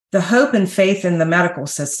the hope and faith in the medical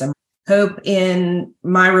system, hope in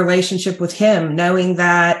my relationship with him, knowing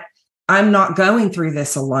that I'm not going through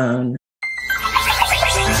this alone.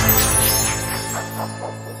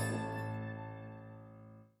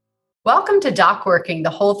 Welcome to Doc Working, the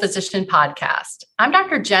Whole Physician Podcast. I'm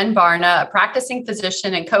Dr. Jen Barna, a practicing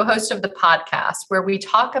physician and co-host of the podcast, where we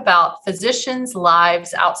talk about physicians'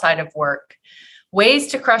 lives outside of work, ways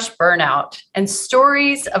to crush burnout, and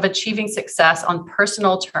stories of achieving success on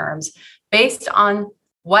personal terms based on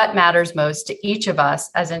what matters most to each of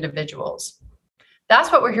us as individuals.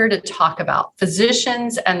 That's what we're here to talk about,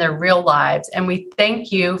 physicians and their real lives, and we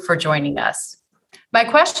thank you for joining us. My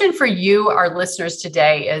question for you, our listeners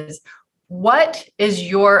today, is what is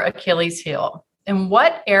your Achilles heel? In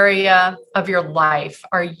what area of your life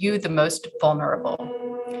are you the most vulnerable?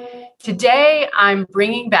 Today, I'm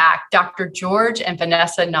bringing back Dr. George and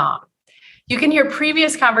Vanessa Naum. You can hear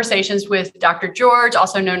previous conversations with Dr. George,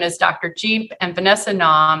 also known as Dr. Jeep, and Vanessa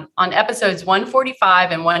Naum on episodes 145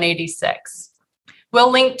 and 186. We'll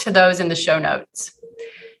link to those in the show notes.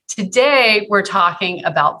 Today, we're talking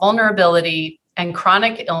about vulnerability and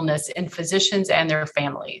chronic illness in physicians and their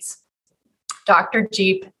families. Dr.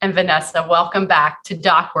 Jeep and Vanessa, welcome back to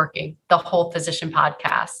Doc Working, the Whole Physician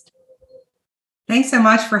Podcast. Thanks so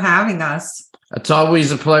much for having us. It's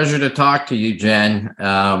always a pleasure to talk to you, Jen.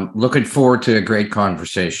 Looking forward to a great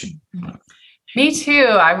conversation. Me too.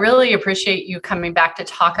 I really appreciate you coming back to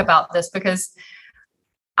talk about this because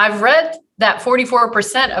I've read that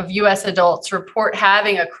 44% of U.S. adults report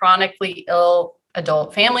having a chronically ill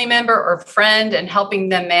adult family member or friend and helping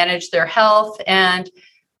them manage their health. And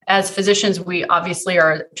as physicians, we obviously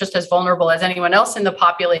are just as vulnerable as anyone else in the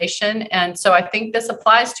population. And so I think this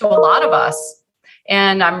applies to a lot of us.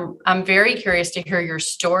 And I'm very curious to hear your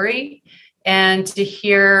story and to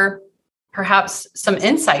hear perhaps some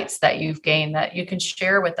insights that you've gained that you can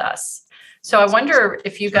share with us. So I wonder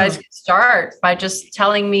if you guys could start by just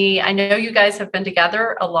telling me, I know you guys have been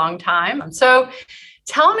together a long time. So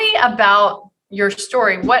tell me about your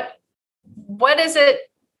story. What is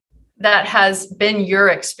it that has been your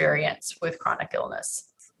experience with chronic illness?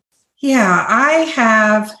 Yeah, I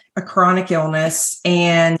have a chronic illness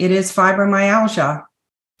and it is fibromyalgia.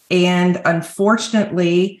 And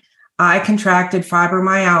unfortunately, I contracted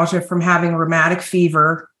fibromyalgia from having rheumatic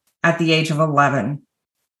fever at the age of 11.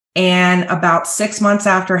 And about 6 months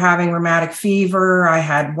after having rheumatic fever, I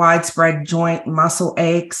had widespread joint muscle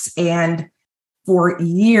aches. And for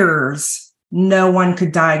years, no one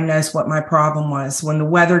could diagnose what my problem was. When the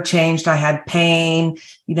weather changed, I had pain,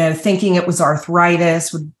 thinking it was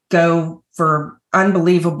arthritis, would go for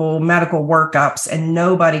unbelievable medical workups, and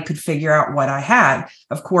nobody could figure out what I had.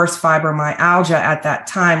 Of course, fibromyalgia at that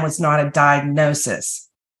time was not a diagnosis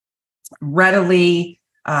readily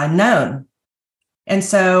known. And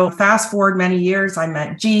so fast forward many years, I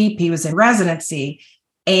met Jeep. He was in residency,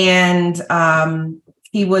 and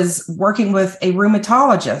he was working with a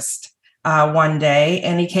rheumatologist one day,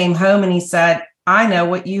 and he came home and he said, I know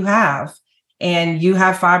what you have, and you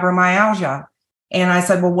have fibromyalgia. And I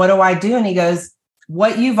said, well, what do I do? And he goes,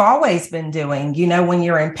 what you've always been doing. When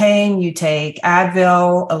you're in pain, you take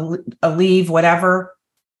Advil, Aleve, whatever,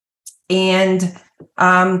 and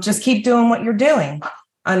just keep doing what you're doing.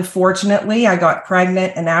 Unfortunately, I got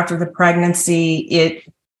pregnant, and after the pregnancy, it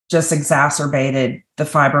just exacerbated the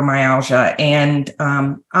fibromyalgia. And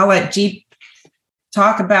I'll let Jeep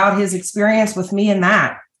talk about his experience with me in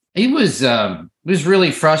that. It was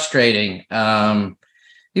really frustrating.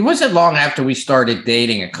 It wasn't long after we started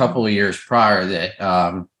dating, a couple of years prior, that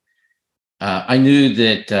I knew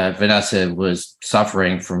that Vanessa was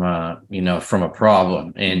suffering from a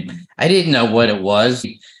problem, and I didn't know what it was.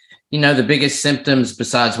 The biggest symptoms,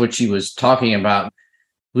 besides what she was talking about,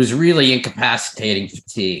 was really incapacitating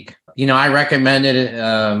fatigue. I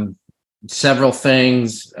recommended several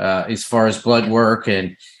things as far as blood work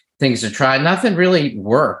and things to try. Nothing really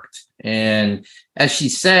worked. And as she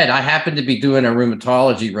said, I happened to be doing a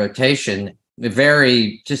rheumatology rotation.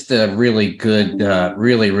 Just a really good,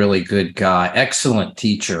 really good guy, excellent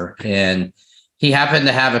teacher. And he happened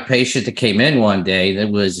to have a patient that came in one day that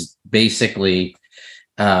was basically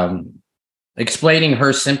explaining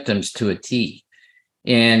her symptoms to a T.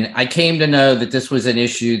 And I came to know that this was an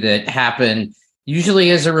issue that happened usually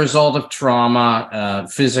as a result of trauma,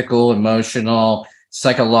 physical, emotional,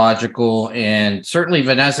 psychological, and certainly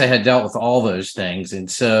Vanessa had dealt with all those things. And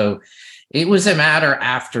so it was a matter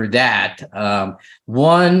after that,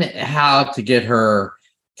 one, how to get her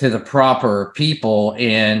to the proper people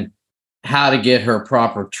and how to get her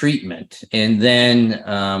proper treatment. And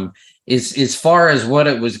then as far as what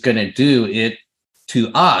it was going to do, it to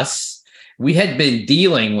us we had been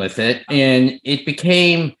dealing with it, and it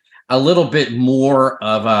became a little bit more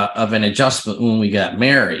of an adjustment when we got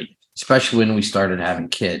married, especially when we started having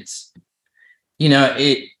kids.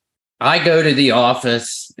 I go to the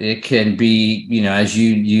office. It can be, as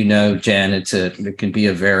you know, Jen, it can be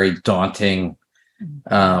a very daunting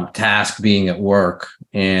task being at work.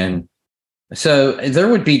 And so there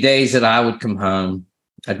would be days that I would come home,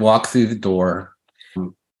 I'd walk through the door.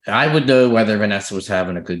 I would know whether Vanessa was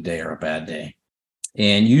having a good day or a bad day.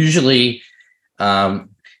 And usually,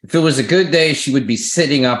 if it was a good day, she would be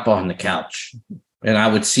sitting up on the couch, and I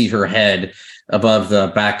would see her head above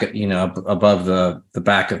the back, above the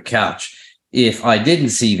back of the couch. If I didn't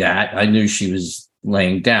see that, I knew she was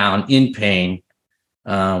laying down in pain,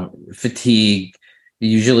 fatigue,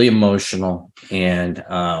 usually emotional. And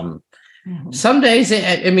some days,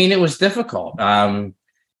 it was difficult.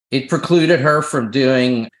 It precluded her from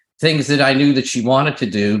doing things that I knew that she wanted to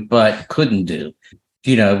do, but couldn't do,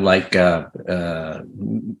 like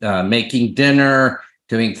making dinner,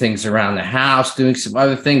 doing things around the house, doing some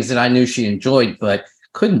other things that I knew she enjoyed, but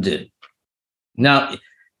couldn't do. Now,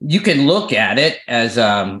 you can look at it as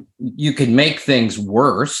you can make things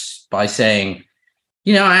worse by saying,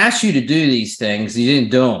 I asked you to do these things, you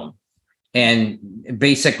didn't do them, and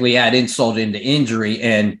basically add insult into injury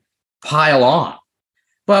and pile on.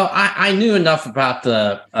 Well, I knew enough about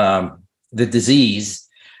the disease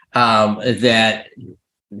that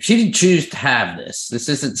she didn't choose to have this. This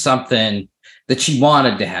isn't something that she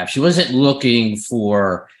wanted to have. She wasn't looking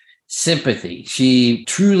for sympathy. She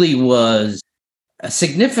truly was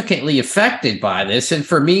significantly affected by this. And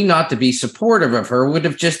for me not to be supportive of her would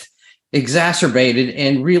have just exacerbated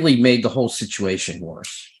and really made the whole situation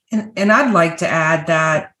worse. And I'd like to add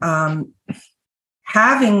that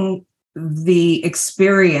having the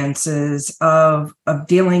experiences of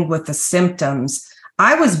dealing with the symptoms,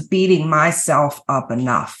 I was beating myself up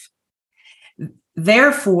enough.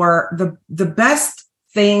 Therefore, the best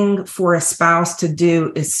thing for a spouse to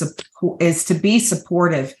do is to be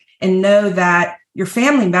supportive and know that your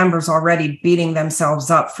family members already beating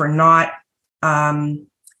themselves up for not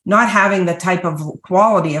having the type of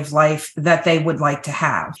quality of life that they would like to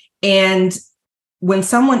have. And when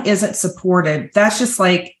someone isn't supported, that's just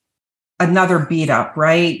like another beat up,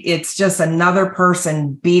 right? It's just another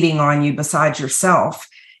person beating on you besides yourself.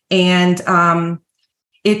 And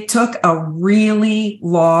it took a really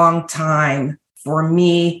long time for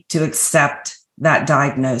me to accept that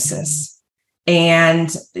diagnosis.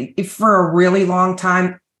 And for a really long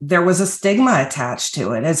time, there was a stigma attached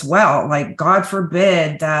to it as well. Like, God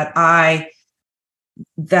forbid that I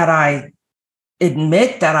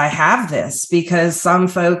admit that I have this, because some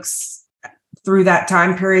folks through that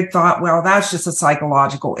time period thought, well, that's just a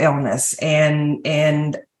psychological illness. And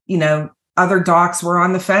other docs were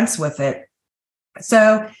on the fence with it.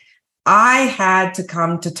 So I had to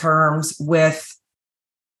come to terms with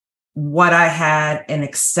what I had and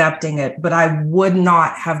accepting it, but I would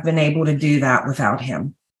not have been able to do that without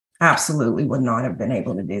him. Absolutely would not have been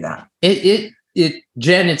able to do that.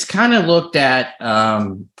 Jen, it's kind of looked at,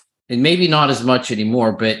 and maybe not as much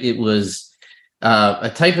anymore, but it was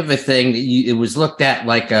a type of a thing that it was looked at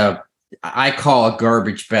like I call a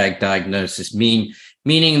garbage bag diagnosis, meaning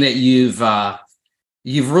that you've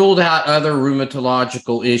ruled out other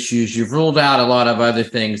rheumatological issues, you've ruled out a lot of other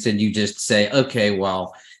things, and you just say, okay,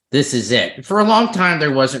 well, this is it. For a long time,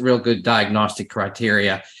 there wasn't real good diagnostic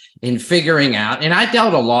criteria in figuring out, and I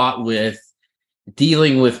dealt a lot with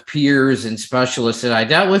dealing with peers and specialists that I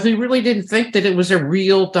dealt with who really didn't think that it was a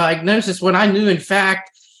real diagnosis, when I knew, in fact,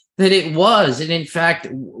 that it was. And in fact,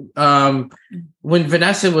 when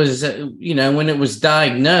Vanessa was, when it was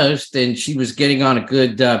diagnosed and she was getting on a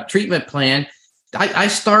good treatment plan, I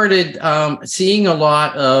started seeing a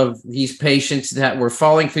lot of these patients that were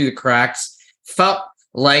falling through the cracks, felt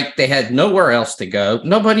like they had nowhere else to go.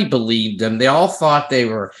 Nobody believed them. They all thought they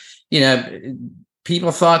were,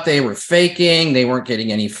 people thought they were faking. They weren't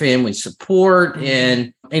getting any family support.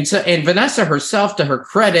 And Vanessa herself, to her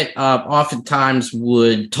credit, oftentimes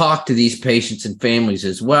would talk to these patients and families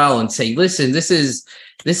as well and say, listen, this is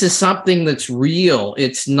something that's real.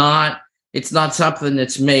 It's not something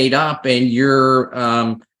that's made up, and your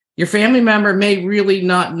family member may really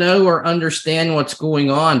not know or understand what's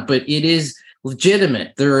going on, but it is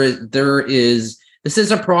legitimate. This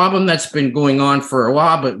is a problem that's been going on for a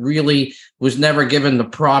while, but really was never given the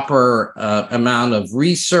proper amount of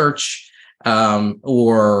research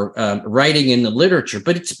or writing in the literature,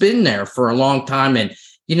 but it's been there for a long time. And,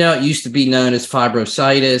 it used to be known as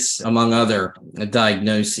fibrositis, among other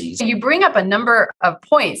diagnoses. You bring up a number of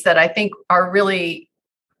points that I think are really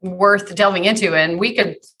worth delving into. And we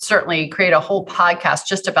could certainly create a whole podcast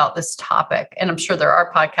just about this topic. And I'm sure there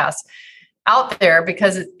are podcasts out there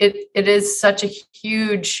because it is such a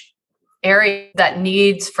huge area that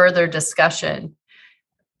needs further discussion.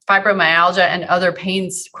 Fibromyalgia and other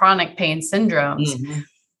pains, chronic pain syndromes. Mm-hmm.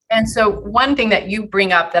 And so one thing that you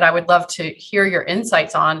bring up that I would love to hear your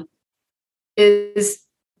insights on is,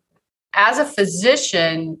 as a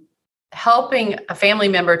physician, helping a family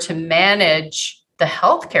member to manage the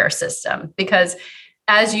healthcare system. Because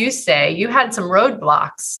as you say, you had some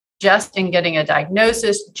roadblocks just in getting a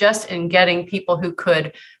diagnosis, just in getting people who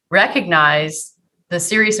could recognize the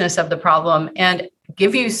seriousness of the problem and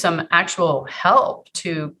give you some actual help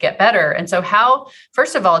to get better. And so how,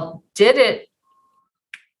 first of all, did it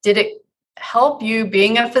help you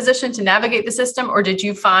being a physician to navigate the system? Or did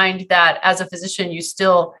you find that as a physician, you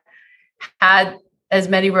still had as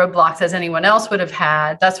many roadblocks as anyone else would have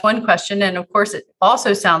had? That's one question. And of course, it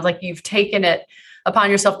also sounds like you've taken it upon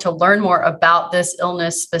yourself to learn more about this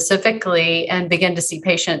illness specifically and begin to see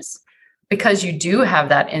patients because you do have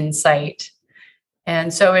that insight.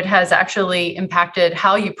 And so it has actually impacted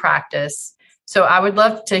how you practice. So I would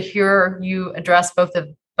love to hear you address both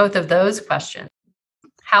of those questions.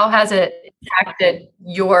 How has it impacted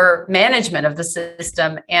your management of the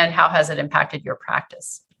system, and how has it impacted your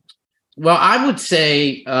practice? Well, I would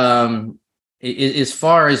say, as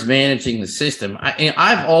far as managing the system,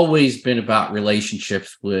 I've always been about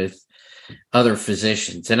relationships with other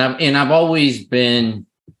physicians, and I've always been,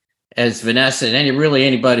 as Vanessa and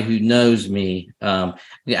anybody who knows me,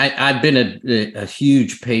 I've been a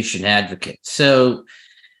huge patient advocate. So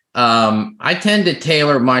I tend to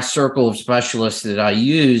tailor my circle of specialists that I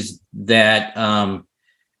use that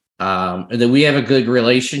we have a good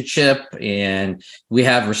relationship and we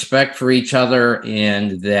have respect for each other,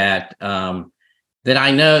 and that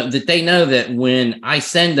I know that they know that when I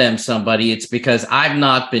send them somebody, it's because I've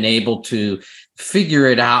not been able to figure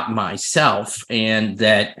it out myself, and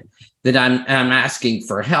that I'm asking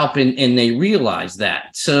for help, and they realize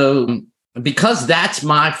that. So because that's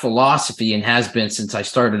my philosophy and has been since I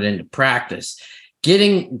started into practice,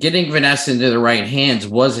 getting Vanessa into the right hands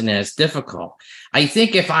wasn't as difficult. I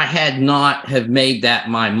think if I had not have made that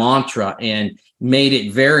my mantra and made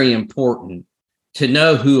it very important to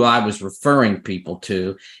know who I was referring people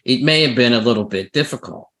to, it may have been a little bit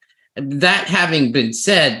difficult. That having been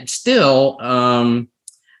said, still,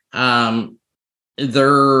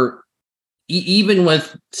 even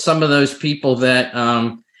with some of those people that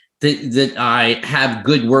I have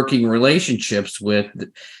good working relationships with,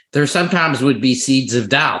 there sometimes would be seeds of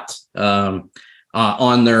doubt on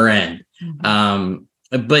their end.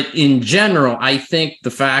 Mm-hmm. But in general, I think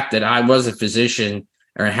the fact that I was a physician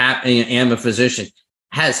or am a physician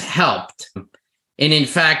has helped. And in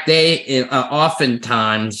fact, they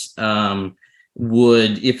oftentimes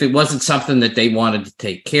would, if it wasn't something that they wanted to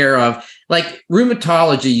take care of, like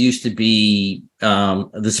rheumatology used to be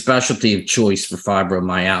the specialty of choice for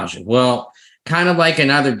fibromyalgia. Well, kind of like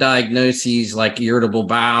in other diagnoses like irritable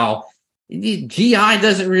bowel, GI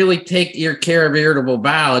doesn't really take care of irritable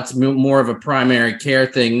bowel. It's more of a primary care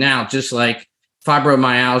thing now, just like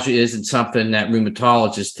fibromyalgia isn't something that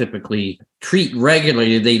rheumatologists typically treat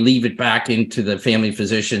regularly. They leave it back into the family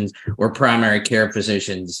physicians or primary care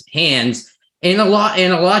physicians' hands. And a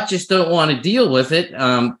lot just don't want to deal with it.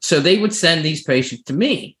 So they would send these patients to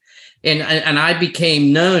me. And I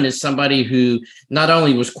became known as somebody who not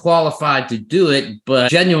only was qualified to do it, but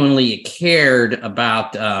genuinely cared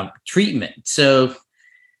about treatment. So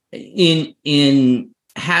in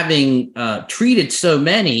having treated so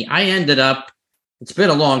many, I ended up, it's been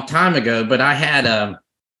a long time ago, but I had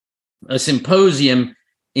a symposium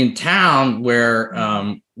in town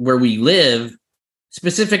where we live,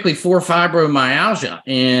 specifically for fibromyalgia,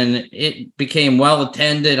 and it became well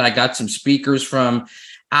attended. I got some speakers from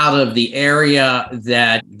out of the area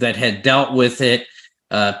that had dealt with it,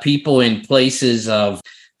 people in places of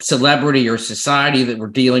celebrity or society that were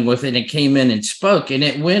dealing with it, and came in and spoke, and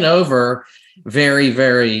it went over very,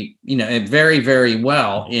 very, very, very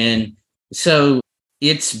well. And so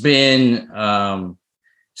it's been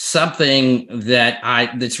something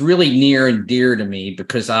that's really near and dear to me,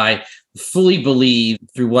 because I fully believe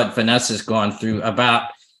through what Vanessa's gone through about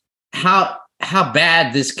how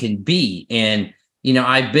bad this can be. And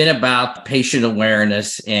I've been about patient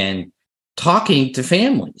awareness and talking to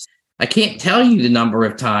families. I can't tell you the number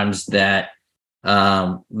of times that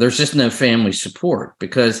there's just no family support,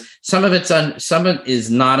 because some of it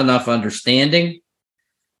is not enough understanding,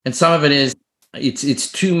 and some of it is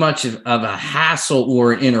it's too much of a hassle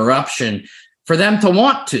or an interruption for them to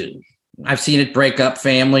want to. I've seen it break up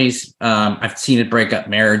families. I've seen it break up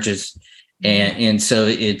marriages. And so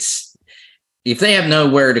it's, if they have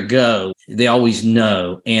nowhere to go, they always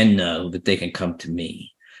know that they can come to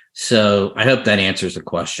me. So I hope that answers the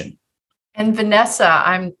question. And Vanessa,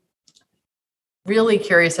 I'm really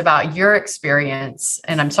curious about your experience.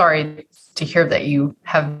 And I'm sorry to hear that you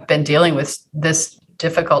have been dealing with this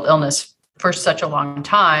difficult illness for such a long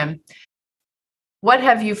time. What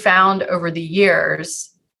have you found over the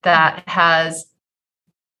years that has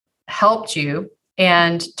helped you?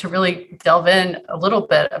 And to really delve in a little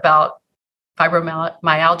bit about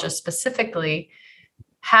fibromyalgia specifically,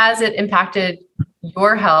 has it impacted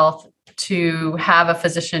your health to have a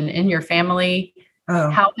physician in your family?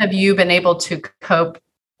 How have you been able to cope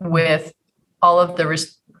with all of the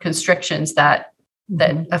constrictions that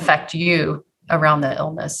affect you around the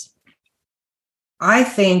illness? I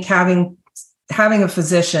think having a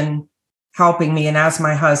physician helping me, and as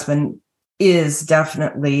my husband, is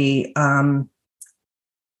definitely,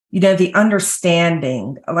 the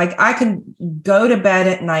understanding. Like, I can go to bed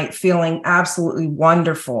at night feeling absolutely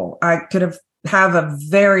wonderful. I could have a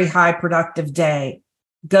very high productive day,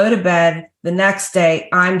 go to bed the next day,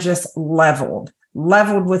 I'm just leveled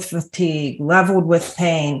with fatigue, leveled with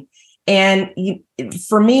pain. And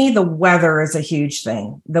for me, the weather is a huge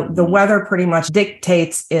thing. The weather pretty much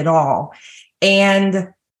dictates it all. And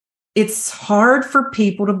it's hard for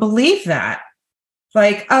people to believe that.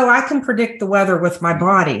 Like, oh, I can predict the weather with my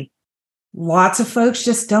body. Lots of folks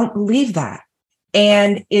just don't believe that.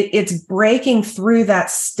 And it's breaking through that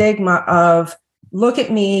stigma of, look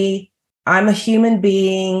at me, I'm a human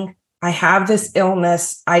being, I have this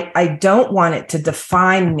illness, I don't want it to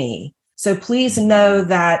define me. So please know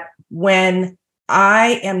that when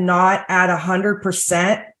I am not at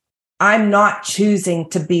 100%, I'm not choosing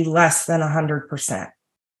to be less than 100%.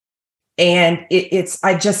 And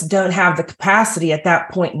I just don't have the capacity at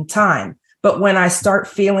that point in time. But when I start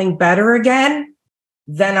feeling better again,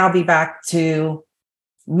 then I'll be back to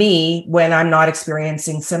me when I'm not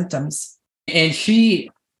experiencing symptoms. And she's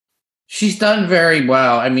done very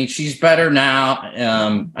well. I mean, she's better now,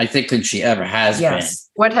 I think, than she ever has been.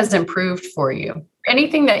 What has improved for you?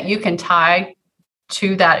 Anything that you can tie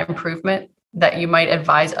to that improvement that you might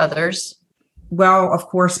advise others? Well, of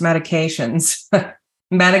course, medications.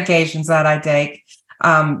 Medications that I take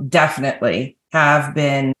definitely have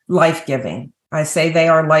been life-giving. I say they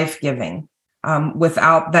are life-giving.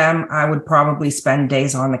 Without them, I would probably spend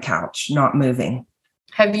days on the couch, not moving.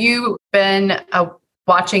 Have you been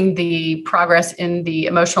watching the progress in the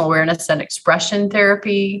emotional awareness and expression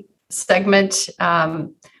therapy segment?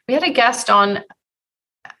 We had a guest on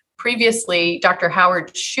previously, Dr.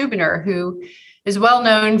 Howard Schubiner, who is well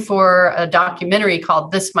known for a documentary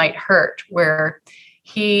called This Might Hurt, where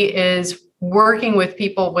he is working with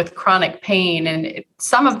people with chronic pain. And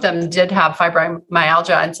some of them did have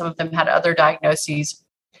fibromyalgia and some of them had other diagnoses,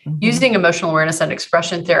 using emotional awareness and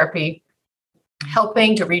expression therapy,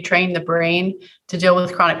 helping to retrain the brain to deal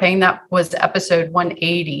with chronic pain. That was episode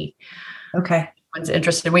 180. Okay. If anyone's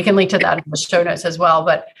interested, we can link to that in the show notes as well.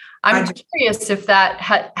 But I'm curious if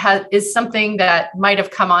that is something that might have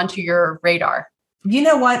come onto your radar. You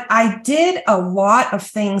know what? I did a lot of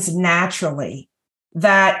things naturally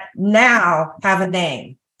that now have a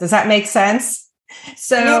name. Does that make sense?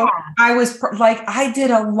 So I was I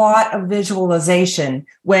did a lot of visualization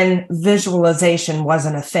when visualization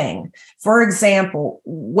wasn't a thing. For example,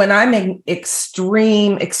 when I'm in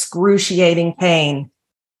extreme, excruciating pain,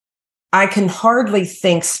 I can hardly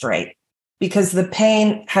think straight because the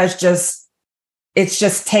pain it's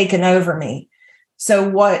just taken over me. So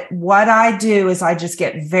what I do is I just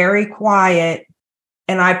get very quiet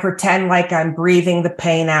and I pretend like I'm breathing the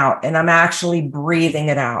pain out, and I'm actually breathing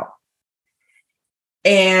it out.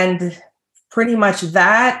 And pretty much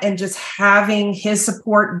that, and just having his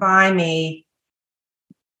support by me,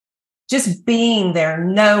 just being there,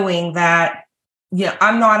 knowing that,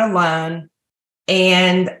 I'm not alone.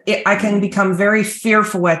 And I can become very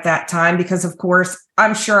fearful at that time because, of course,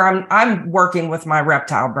 I'm sure I'm working with my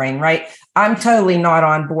reptile brain, right? I'm totally not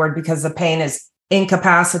on board because the pain is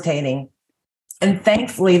incapacitating. And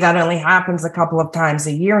thankfully, that only happens a couple of times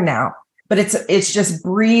a year now. But it's just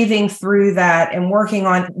breathing through that and working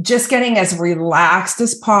on just getting as relaxed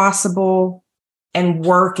as possible and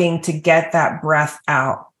working to get that breath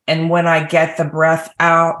out. And when I get the breath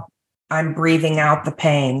out, I'm breathing out the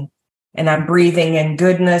pain. And I'm breathing in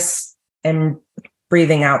goodness and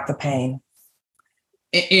breathing out the pain.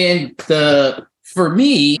 And for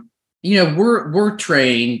me, we're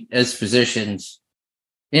trained as physicians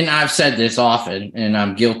and I've said this often, and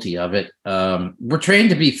I'm guilty of it. We're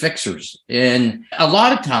trained to be fixers. And a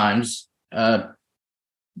lot of times,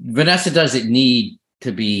 Vanessa doesn't need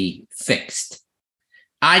to be fixed.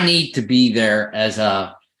 I need to be there as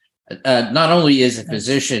not only as a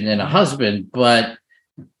physician and a husband, but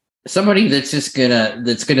somebody that's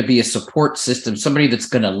gonna be a support system, somebody that's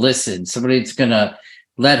gonna listen, somebody that's gonna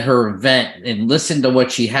let her vent and listen to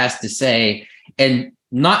what she has to say, and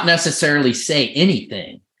not necessarily say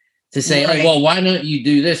anything. To say, Right. oh, well, why don't you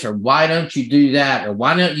do this, or why don't you do that, or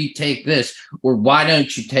why don't you take this, or why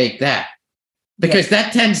don't you take that? Because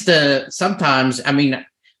that tends to sometimes, I mean,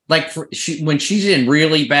 like when she's in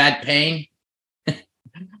really bad pain,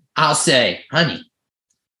 I'll say, honey,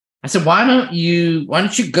 I said, why don't you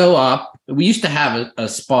go up? We used to have a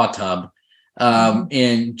spa tub,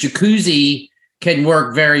 and jacuzzi can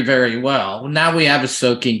work very, very well. Now we have a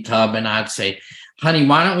soaking tub, and I'd say, honey,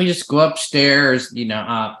 why don't we just go upstairs? You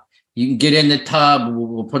can get in the tub.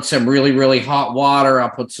 We'll put some really, really hot water. I'll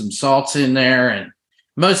put some salts in there. And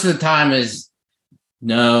most of the time is,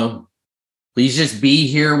 no, please just be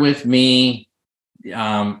here with me.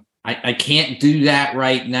 I can't do that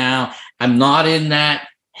right now. I'm not in that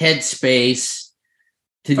headspace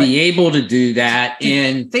to be able to do that.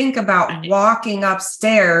 And think about walking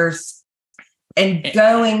upstairs and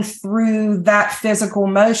going through that physical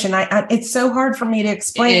motion. It's so hard for me to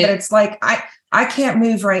explain, but it's like, I can't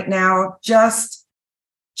move right now. Just.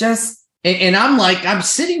 And I'm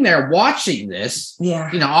sitting there watching this. Yeah.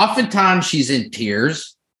 Oftentimes she's in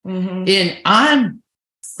tears, and I'm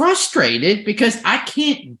frustrated because I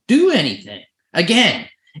can't do anything. Again,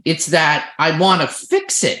 it's that I want to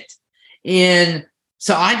fix it. And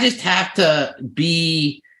so I just have to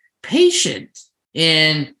be patient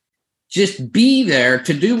and just be there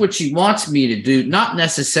to do what she wants me to do, not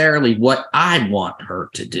necessarily what I want her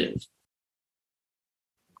to do.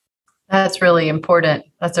 That's really important.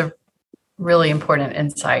 That's a really important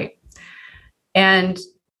insight. And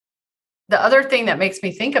the other thing that makes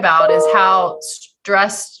me think about is how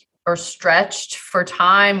stressed or stretched for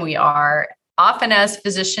time we are, often as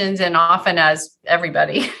physicians and often as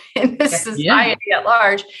everybody in this society at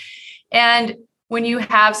large. And when you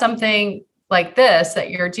have something like this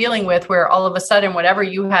that you're dealing with, where all of a sudden, whatever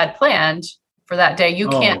you had planned for that day, you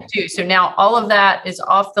can't do. So now all of that is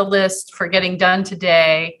off the list for getting done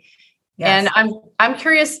today. Yes. And I'm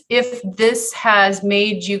curious if this has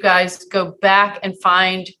made you guys go back and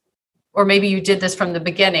find, or maybe you did this from the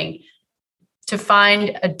beginning, to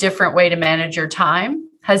find a different way to manage your time.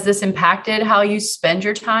 Has this impacted how you spend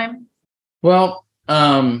your time? Well,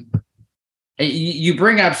 you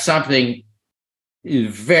bring up something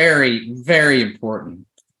very, very important.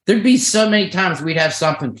 There'd be so many times we'd have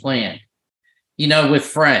something planned, with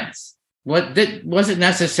friends. That wasn't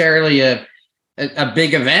necessarily a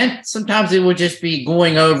big event. Sometimes it would just be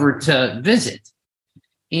going over to visit.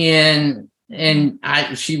 And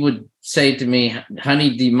she would say to me,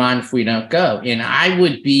 honey, do you mind if we don't go? And I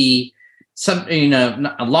would be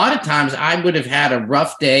a lot of times I would have had a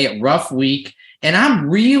rough day, a rough week, and I'm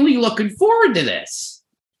really looking forward to this.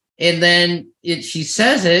 And then she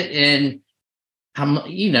says it, and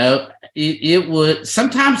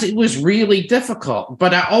sometimes it was really difficult,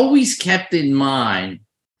 but I always kept in mind,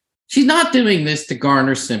 she's not doing this to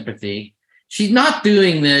garner sympathy. She's not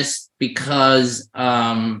doing this because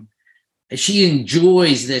she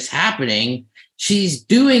enjoys this happening. She's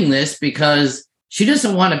doing this because she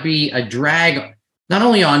doesn't want to be a drag, not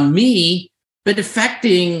only on me, but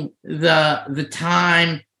affecting the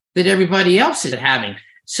time that everybody else is having.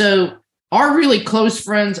 So our really close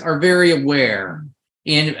friends are very aware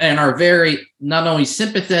and are very not only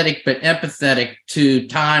sympathetic, but empathetic to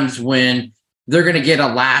times when they're going to get a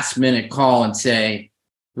last minute call and say,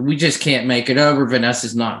 we just can't make it over.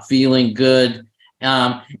 Vanessa's not feeling good.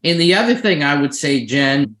 And the other thing I would say,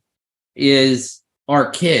 Jen, is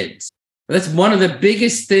our kids. That's one of the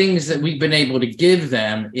biggest things that we've been able to give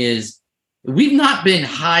them is we've not been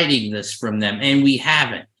hiding this from them, and we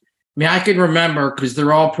haven't. I mean, I can remember, because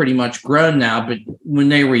they're all pretty much grown now, but when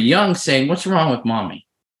they were young, saying, what's wrong with mommy?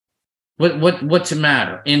 What's the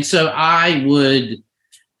matter? And so I would,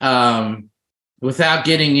 without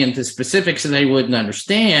getting into specifics so they wouldn't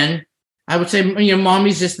understand, I would say,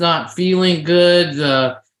 mommy's just not feeling good.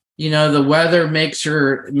 The weather makes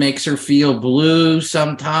her feel blue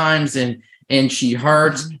sometimes, and she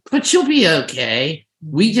hurts, but she'll be okay.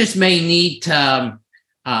 We just may need to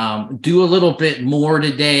do a little bit more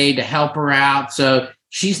today to help her out. So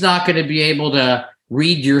she's not going to be able to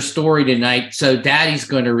read your story tonight, so daddy's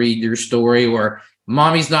going to read your story, or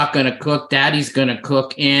mommy's not going to cook, daddy's going to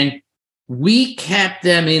cook. And we kept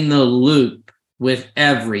them in the loop with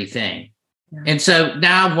everything. Yeah. And so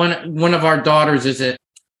now one of our daughters is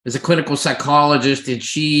a clinical psychologist, and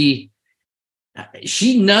she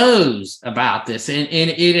knows about this, and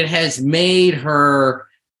it has made her,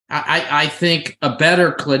 I think, a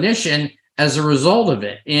better clinician as a result of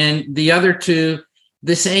it. And the other two,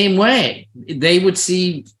 the same way. They would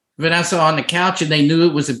see Vanessa on the couch and they knew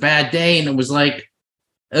it was a bad day, and it was like,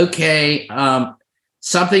 okay,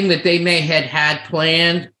 something that they may had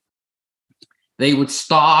planned, they would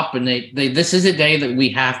stop and they this is a day that we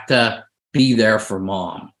have to be there for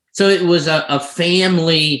mom. So it was a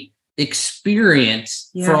family experience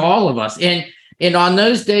for all of us. And on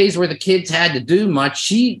those days where the kids had to do much,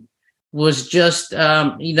 she was just,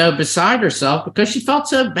 beside herself because she felt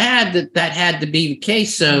so bad that had to be the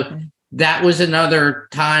case. So that was another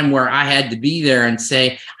time where I had to be there and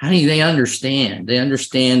say, honey, they understand. They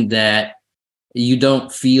understand that you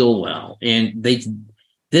don't feel well. And this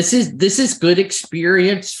is good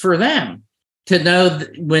experience for them to know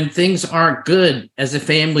that when things aren't good as a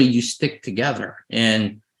family, you stick together.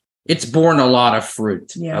 And it's borne a lot of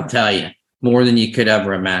fruit, I'll tell you, more than you could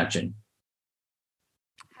ever imagine.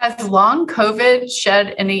 Has long COVID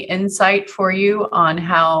shed any insight for you on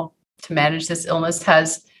how to manage this illness?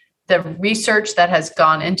 Has the research that has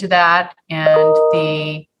gone into that and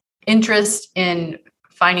the interest in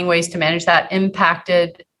finding ways to manage that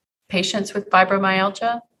impacted patients with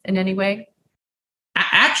fibromyalgia in any way?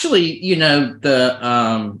 Actually,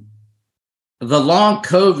 the long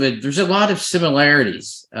COVID, there's a lot of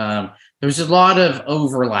similarities. There's a lot of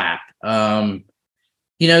overlap.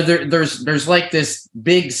 There's like this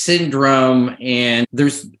big syndrome, and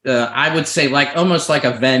there's, I would say, like almost like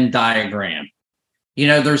a Venn diagram.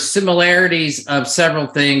 There's similarities of several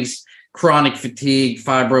things: chronic fatigue,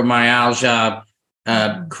 fibromyalgia,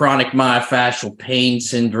 chronic myofascial pain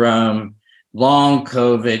syndrome, long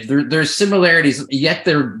COVID. There's similarities, yet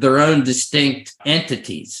they're their own distinct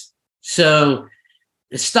entities. So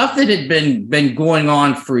stuff that had been going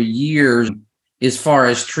on for years as far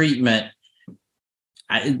as treatment,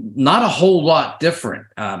 not a whole lot different,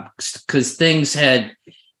 because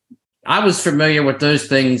I was familiar with those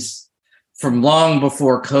things from long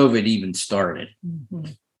before COVID even started.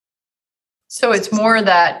 Mm-hmm. So it's more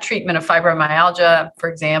that treatment of fibromyalgia, for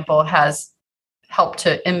example, has helped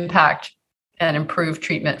to impact and improve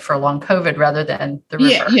treatment for long COVID rather than the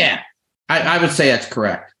reverse. Yeah. I would say that's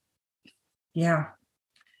correct. Yeah.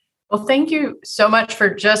 Well, thank you so much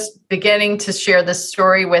for just beginning to share this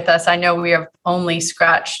story with us. I know we have only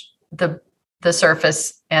scratched the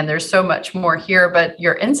surface and there's so much more here, but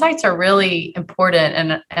your insights are really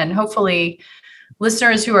important. And hopefully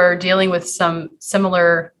listeners who are dealing with some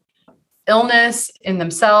similar illness in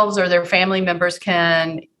themselves or their family members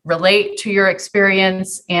can relate to your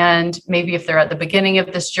experience. And maybe if they're at the beginning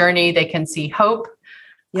of this journey, they can see hope.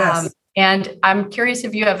 Yes. And I'm curious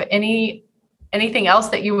if you have anything else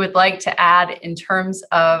that you would like to add in terms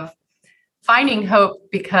of finding hope,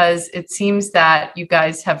 because it seems that you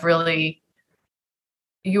guys have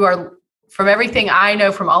you are, from everything I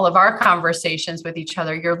know from all of our conversations with each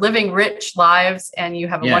other, you're living rich lives and you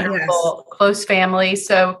have a wonderful, close family.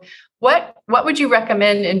 So what would you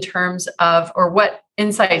recommend in terms of, or what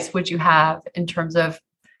insights would you have in terms of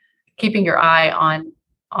keeping your eye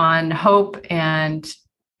on hope and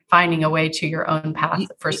finding a way to your own path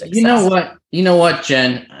for success? You know what,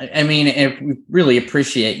 Jen? I mean, I really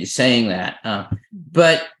appreciate you saying that.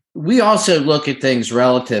 But we also look at things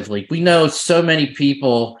relatively. We know so many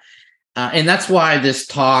people, and that's why this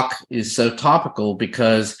talk is so topical,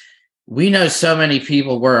 because we know so many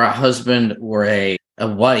people where a husband or a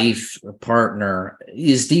wife, a partner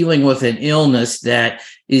is dealing with an illness that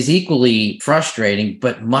is equally frustrating,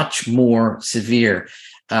 but much more severe.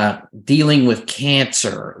 Dealing with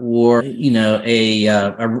cancer or, a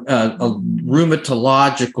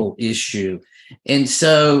rheumatological issue. And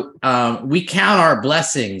so we count our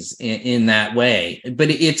blessings in that way. But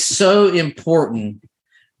it's so important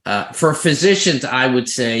for physicians, I would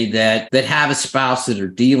say, that have a spouse that are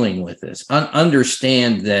dealing with this.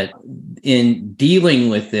 Understand that in dealing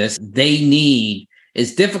with this, they need,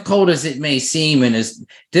 as difficult as it may seem and as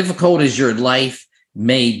difficult as your life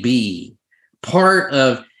may be, part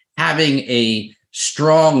of having a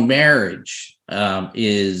strong marriage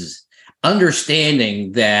is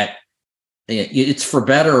understanding that it's for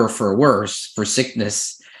better or for worse, for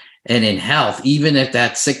sickness and in health, even if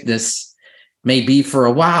that sickness may be for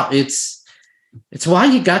a while. It's why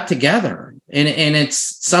you got together. And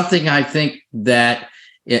it's something I think that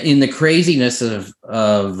in the craziness of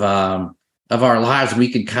our lives, we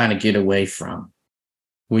can kind of get away from.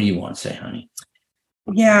 What do you want to say, honey?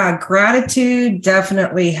 Yeah, gratitude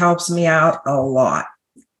definitely helps me out a lot.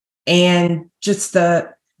 And just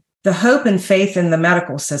the hope and faith in the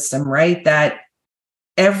medical system, right? That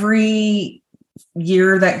every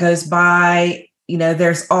year that goes by,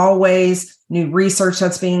 there's always new research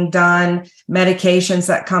that's being done, medications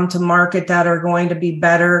that come to market that are going to be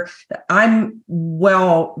better. I'm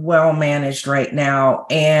well managed right now.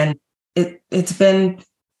 And it's been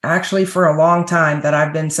actually for a long time that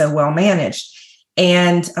I've been so well managed.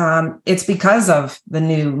 And it's because of the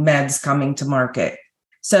new meds coming to market.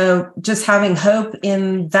 So just having hope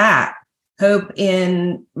in that, hope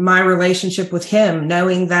in my relationship with him,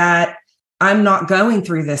 knowing that I'm not going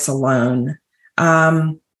through this alone.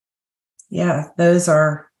 Those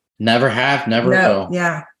are never have, never will.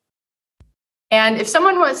 Yeah. And if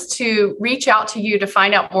someone wants to reach out to you to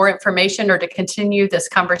find out more information or to continue this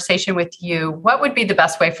conversation with you, what would be the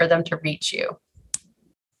best way for them to reach you?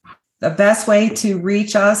 The best way to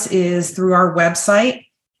reach us is through our website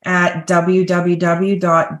at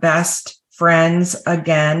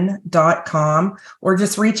www.bestfriendsagain.com, or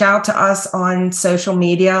just reach out to us on social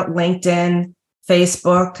media, LinkedIn,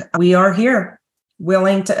 Facebook. We are here,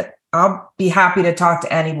 I'll be happy to talk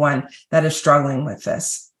to anyone that is struggling with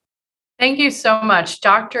this. Thank you so much,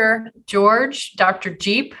 Dr. George, Dr.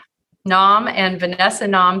 Jeep, Naum, and Vanessa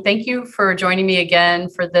Naum. Thank you for joining me again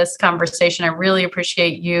for this conversation. I really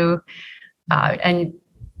appreciate you and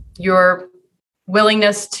your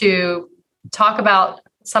willingness to talk about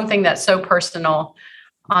something that's so personal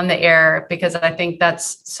on the air, because I think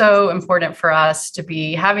that's so important for us to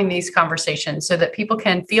be having these conversations so that people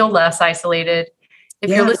can feel less isolated. If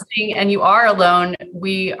you're listening and you are alone,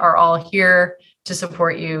 we are all here to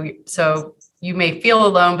support you. So you may feel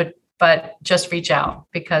alone, but just reach out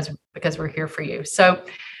because we're here for you. So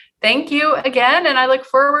thank you again. And I look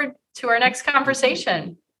forward to our next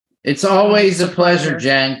conversation. It's always a pleasure,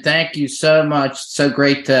 Jen. Thank you so much. So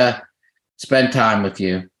great to spend time with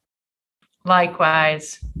you.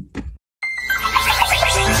 Likewise.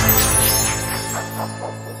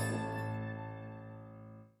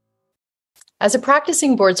 As a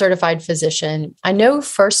practicing board-certified physician, I know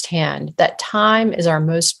firsthand that time is our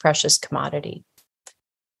most precious commodity.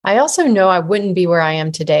 I also know I wouldn't be where I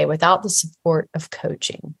am today without the support of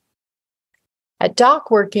coaching. At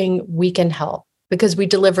Doc Working, we can help because we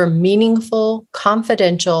deliver meaningful,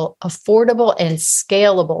 confidential, affordable, and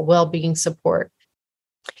scalable well-being support.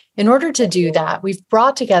 In order to do that, we've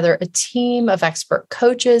brought together a team of expert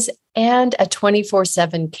coaches and a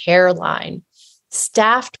 24/7 care line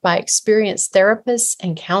staffed by experienced therapists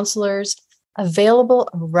and counselors available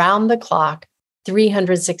around the clock,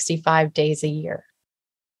 365 days a year.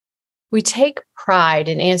 We take pride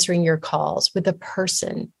in answering your calls with a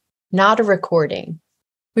person, not a recording.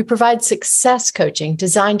 We provide success coaching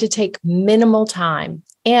designed to take minimal time,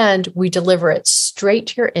 and we deliver it straight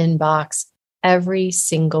to your inbox every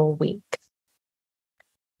single week.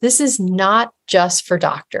 This is not just for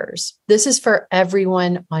doctors. This is for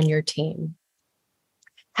everyone on your team.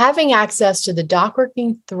 Having access to the Doc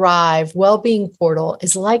Working Thrive Wellbeing Portal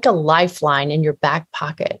is like a lifeline in your back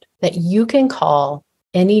pocket that you can call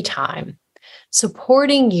anytime,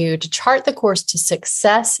 supporting you to chart the course to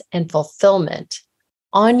success and fulfillment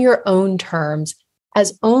on your own terms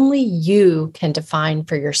as only you can define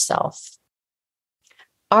for yourself.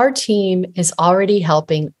 Our team is already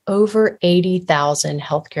helping over 80,000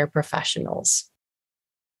 healthcare professionals.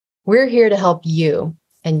 We're here to help you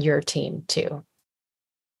and your team too.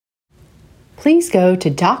 Please go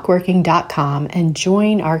to docworking.com and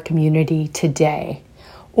join our community today,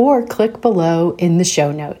 or click below in the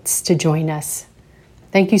show notes to join us.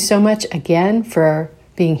 Thank you so much again for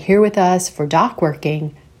being here with us for Doc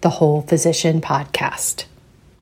Working, the Whole Physician Podcast.